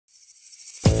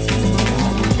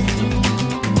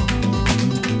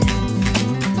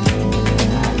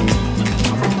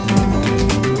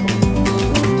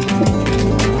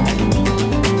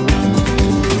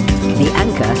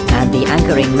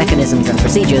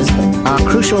anchors are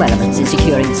crucial elements in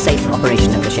securing the safe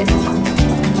operation of the ship.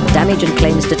 Damage and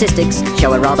claim statistics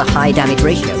show a rather high damage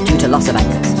ratio due to loss of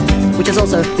anchors, which has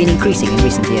also been increasing in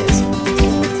recent years.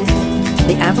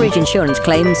 The average insurance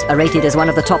claims are rated as one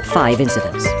of the top 5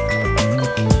 incidents.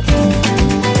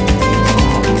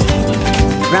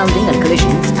 Grounding and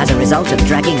collisions as a result of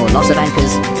dragging or loss of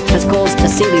anchors has caused a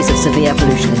series of severe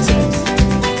pollution incidents.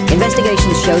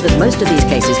 Investigations show that most of these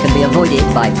cases can be avoided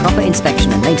by proper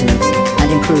inspection and maintenance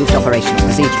and improved operational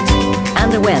procedures,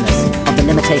 and awareness of the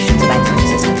limitations of anchoring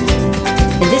systems.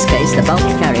 In this case, the bulk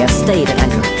carrier stayed at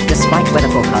anchorage despite weather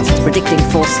forecasts predicting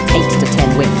force 8 to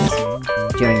 10 winds.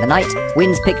 During the night,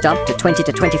 winds picked up to 20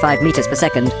 to 25 meters per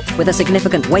second with a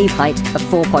significant wave height of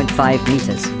 4.5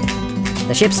 meters.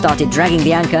 The ship started dragging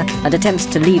the anchor and attempts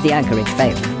to leave the anchorage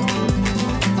failed.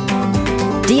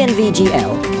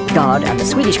 DNVGL, GARD and the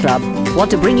Swedish Club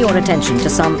want to bring your attention to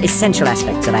some essential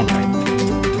aspects of anchoring.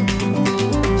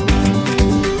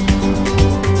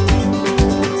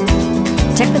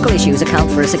 Technical issues account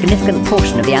for a significant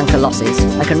portion of the anchor losses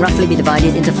and can roughly be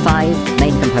divided into 5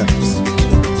 main components.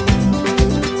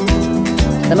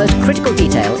 The most critical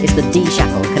detail is the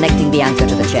D-shackle connecting the anchor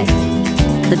to the chain.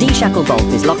 The D-shackle bolt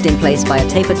is locked in place by a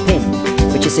tapered pin,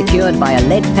 which is secured by a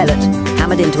lead pellet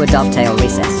hammered into a dovetail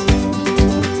recess.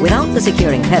 Without the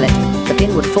securing pellet, the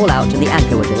pin would fall out and the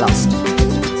anchor would be lost.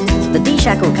 The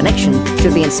D-shackle connection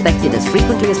should be inspected as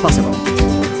frequently as possible.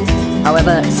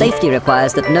 However, safety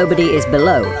requires that nobody is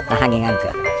below the hanging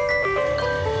anchor.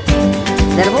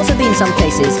 There have also been some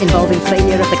cases involving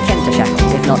failure of the Kenter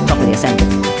shackles if not properly assembled.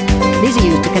 These are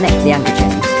used to connect the anchor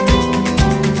chains.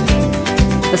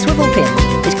 The swivel pin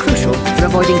is crucial for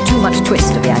avoiding too much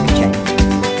twist of the anchor chain.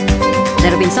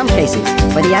 There have been some cases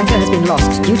where the anchor has been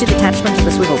lost due to detachment of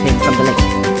the swivel pin from the link.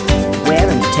 Wear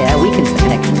and tear weakens the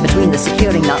connection between the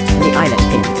securing nut and the eyelet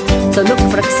pin, so look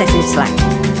for excessive slack.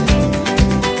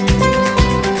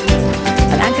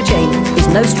 An anchor chain is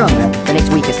no stronger than its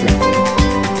weakest link.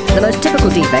 The most typical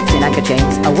defects in anchor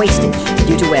chains are wastage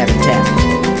due to wear and tear.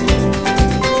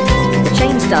 The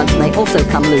chain studs may also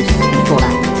come loose and fall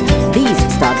out. These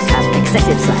studs have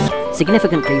excessive slack,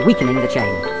 significantly weakening the chain.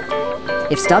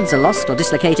 If studs are lost or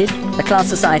dislocated, the class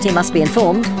society must be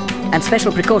informed, and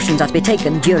special precautions are to be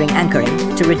taken during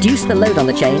anchoring to reduce the load on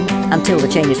the chain until the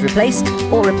chain is replaced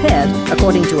or repaired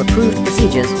according to approved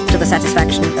procedures to the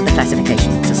satisfaction of the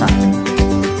Classification Society.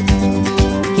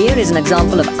 Here is an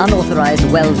example of unauthorized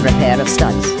weld repair of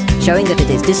studs, showing that it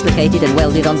is dislocated and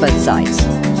welded on both sides.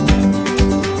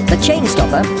 The chain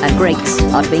stopper and brakes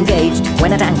are to be engaged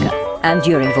when at anchor and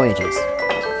during voyages.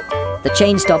 The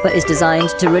chain stopper is designed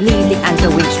to relieve the anchor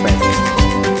winch brakes.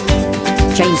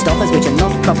 Chain stoppers which are not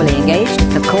properly engaged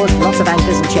have caused loss of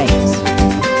anchors and chains.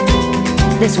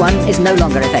 This one is no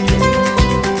longer effective.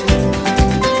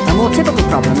 A more typical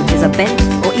problem is a bent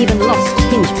or even lost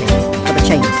hinge pin for the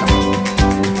chain stopper.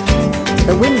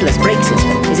 The windlass brake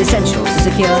system is essential to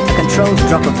secure a controlled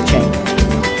drop of the chain.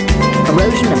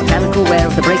 Corrosion and mechanical wear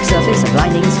of the brake surface and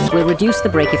linings will reduce the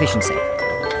brake efficiency.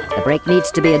 The brake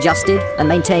needs to be adjusted and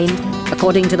maintained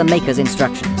according to the maker's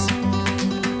instructions.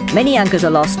 Many anchors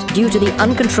are lost due to the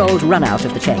uncontrolled run-out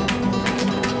of the chain.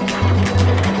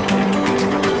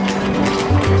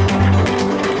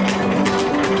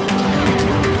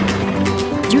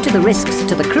 Due to the risks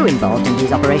to the crew involved in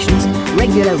these operations,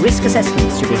 regular risk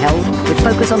assessments should be held with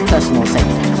focus on personal safety.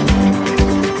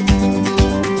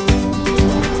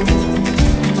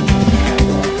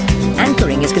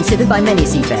 Anchoring is considered by many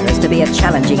seafarers to be a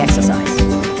challenging exercise,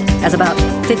 as about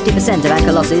 50% of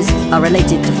anchor losses are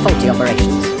related to faulty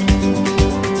operations.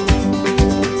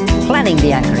 Planning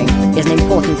the anchoring is an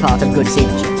important part of good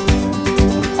seamanship.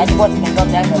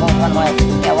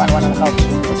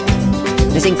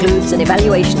 This includes an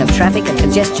evaluation of traffic and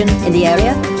congestion in the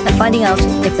area and finding out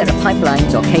if there are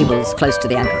pipelines or cables close to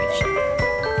the anchorage.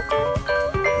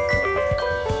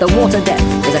 The water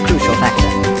depth is a crucial factor.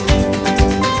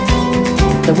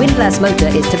 The windlass motor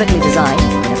is typically designed,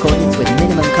 in accordance with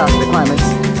minimum cast requirements,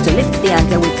 to lift the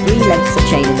anchor with 3 lengths of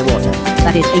chain in the water,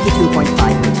 that is 82.5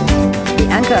 meters. The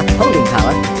anchor holding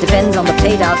power depends on the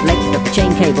paid-out length of the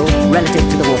chain cable relative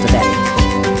to the water depth.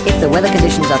 If the weather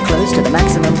conditions are close to the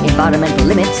maximum environmental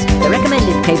limits, the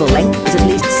recommended cable length is at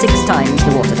least 6 times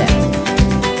the water depth.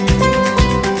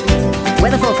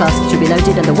 Weather forecasts should be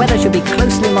noted and the weather should be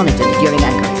closely monitored during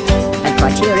anchoring, and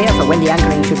criteria for when the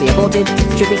anchoring should be aborted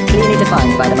should be clearly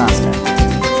defined by the master.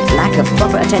 Lack of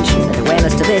proper attention and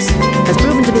awareness to this has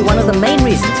proven to be one of the main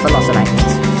reasons for loss of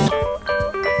anchors.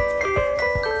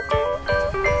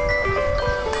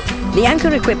 The The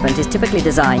anchor equipment is typically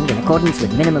designed in accordance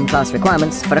with minimum class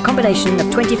requirements for a combination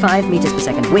of 25 meters per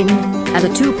second wind and a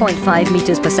 2.5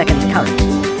 meters per second current,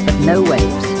 but no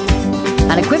waves.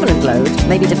 An equivalent load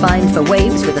may be defined for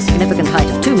waves with a significant height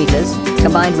of 2 meters,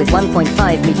 combined with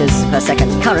 1.5 meters per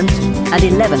second current and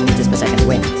 11 meters per second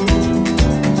wind.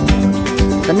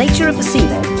 The nature of the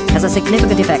seabed has a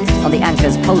significant effect on the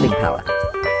anchor's holding power.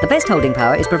 The best holding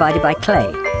power is provided by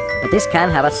clay, but this can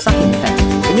have a sucking effect.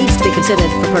 It needs to be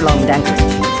considered for prolonged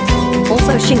anchorage.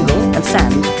 Also, shingle and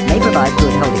sand may provide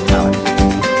good holding power.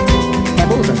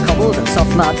 Pebbles and cobbles and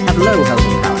soft mud have low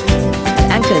holding power,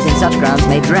 and anchors in such grounds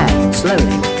may drag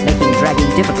slowly, making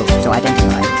dragging difficult to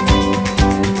identify.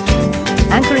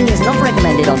 Anchoring is not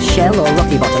recommended on shell or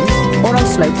rocky bottoms, or on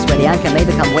slopes where the anchor may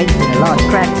become wedged in a large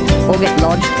crack or get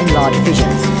lodged in large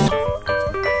fissures.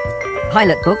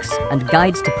 Pilot books and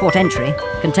guides to port entry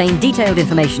contain detailed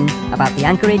information about the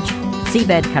anchorage,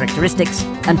 seabed characteristics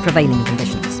and prevailing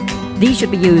conditions. These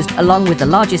should be used along with the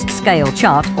largest scale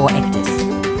chart or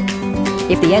ECDIS.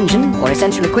 If the engine or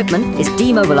essential equipment is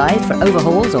demobilized for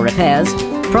overhauls or repairs,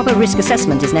 proper risk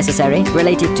assessment is necessary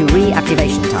related to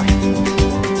reactivation time.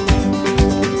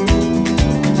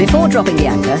 Before dropping the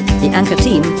anchor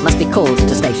team must be called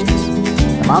to stations.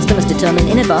 The master must determine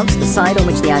in advance the side on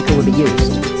which the anchor will be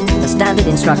used. The standard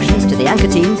instructions to the anchor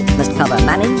team must cover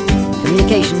manning,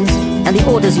 communications, and the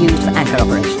orders used for anchor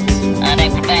operations.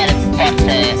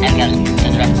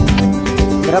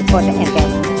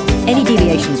 Any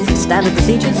deviations from standard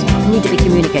procedures need to be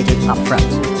communicated up front.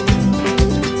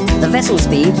 The vessel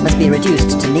speed must be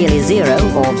reduced to nearly zero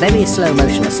or very slow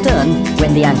motion astern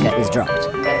when the anchor is dropped.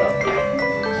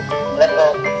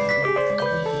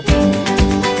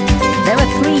 There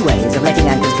are 3 ways of letting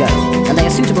anchors go, and they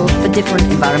are suitable for different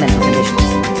environmental conditions.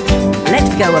 Let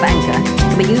go of anchor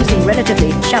can be used in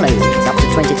relatively shallow reefs up to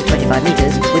 20 to 25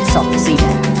 meters with soft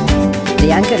seabed.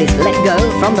 The anchor is let go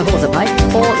from the hawser pipe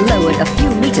or lowered a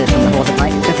few meters from the hawser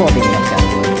pipe before being let go.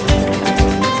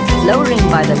 Lowering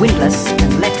by the windlass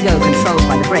and let go controlled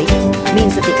by the brake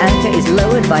means that the anchor is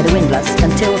lowered by the windlass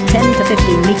until 10 to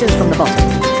 15 meters from the bottom,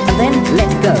 and then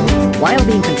let go while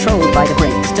being controlled by the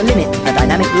brakes to limit the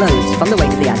dynamic loads from the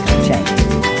weight of the anchor and chain.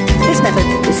 This method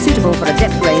is suitable for a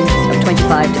depth range of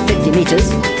 25 to 50 meters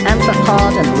and for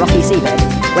hard and rocky seabed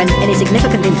when any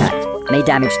significant impact may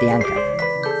damage the anchor.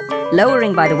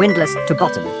 Lowering by the windlass to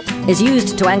bottom is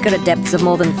used to anchor at depths of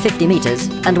more than 50 meters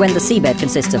and when the seabed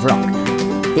consists of rock.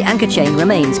 The anchor chain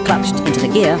remains clutched into the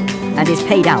gear and is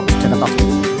paid out to the bottom.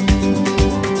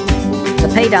 The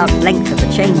paid out length of the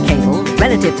chain cable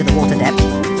relative to the water depth,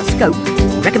 the scope,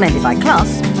 recommended by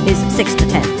class, is 6 to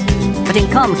 10. But in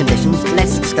calm conditions,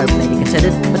 less scope may be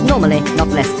considered, but normally not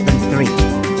less than 3.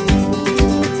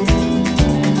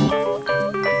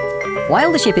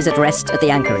 While the ship is at rest at the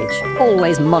anchorage,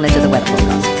 always monitor the weather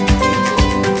forecast.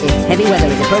 If heavy weather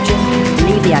is approaching,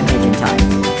 leave the anchorage in time.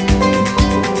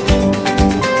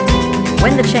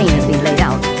 When the chain has been laid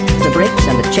out, the brakes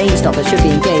and the chain stopper should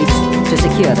be engaged to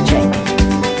secure the chain.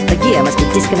 The gear must be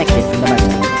disconnected from the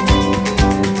motor.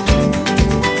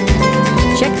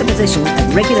 Check the position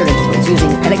at regular intervals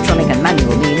using electronic and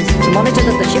manual means to monitor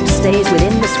that the ship stays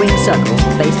within the swing circle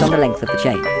based on the length of the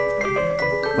chain.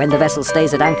 When the vessel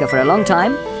stays at anchor for a long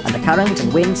time, and the current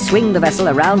and wind swing the vessel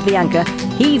around the anchor,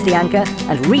 heave the anchor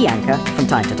and re-anchor from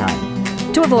time to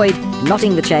time, to avoid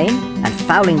knotting the chain and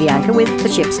fouling the anchor with the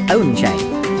ship's own chain.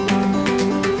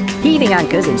 Heaving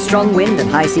anchors in strong wind and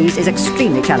high seas is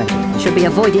extremely challenging and should be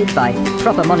avoided by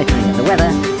proper monitoring of the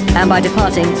weather and by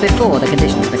departing before the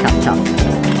conditions become tough.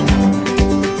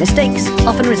 Mistakes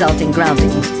often result in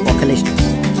groundings or collisions.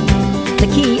 The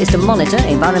key is to monitor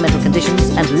environmental conditions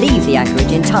and leave the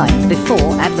anchorage in time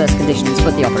before adverse conditions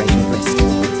put the operation at risk.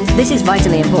 This is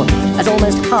vitally important, as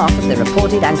almost half of the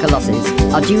reported anchor losses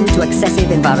are due to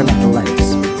excessive environmental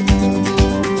loads.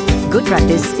 Good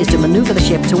practice is to maneuver the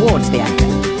ship towards the anchor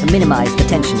to minimize the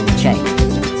tension in the chain.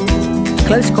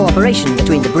 Close cooperation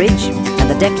between the bridge and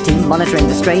the deck team monitoring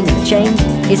the strain in the chain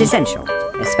is essential,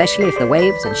 especially if the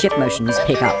waves and ship motions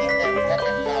pick up.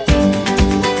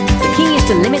 The key is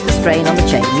to limit the strain on the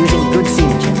chain using good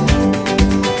seamanship.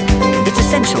 It's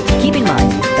essential to keep in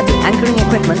mind that the anchoring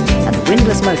equipment and the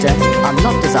windlass motor are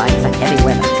not designed for heavy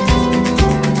weather.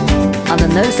 Under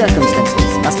no circumstances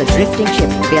must a drifting ship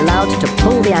be allowed to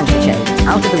pull the anchor chain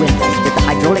out of the windlass with the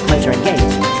hydraulic motor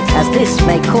engaged, as this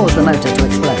may cause the motor to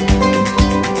explode.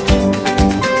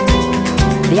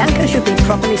 The anchor should be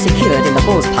properly secured in the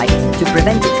hawse pipe to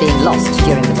prevent it being lost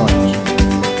during the voyage.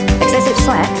 Excessive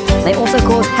slack may also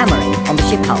cause hammering on the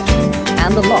ship hull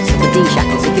and the loss of the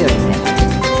D-shackle securing pin.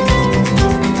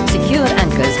 Secured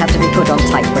anchors have to be put on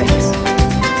tight brakes.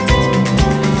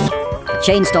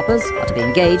 Chain stoppers are to be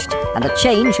engaged, and the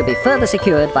chain should be further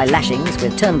secured by lashings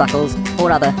with turnbuckles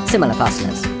or other similar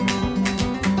fasteners.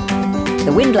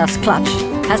 The windlass clutch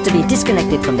has to be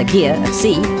disconnected from the gear at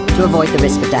sea to avoid the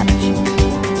risk of damage.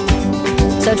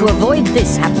 So to avoid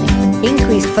this happening,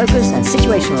 increased focus and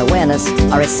situational awareness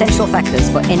are essential factors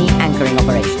for any anchoring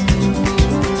operation.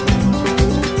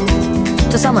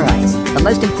 To summarize, the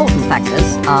most important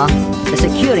factors are the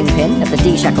securing pin of the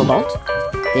D-shackle bolt,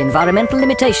 the environmental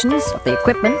limitations of the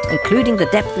equipment, including the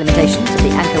depth limitations of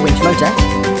the anchor winch motor,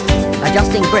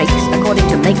 adjusting brakes according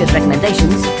to maker's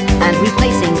recommendations, and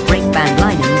replacing brake band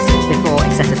linings before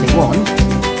excessively worn,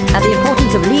 and the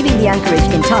importance of leaving the anchorage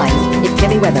in time if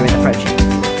heavy weather is approaching.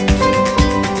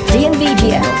 DNV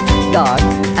GL, GARD,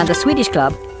 and the Swedish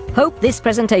Club hope this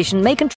presentation may contribute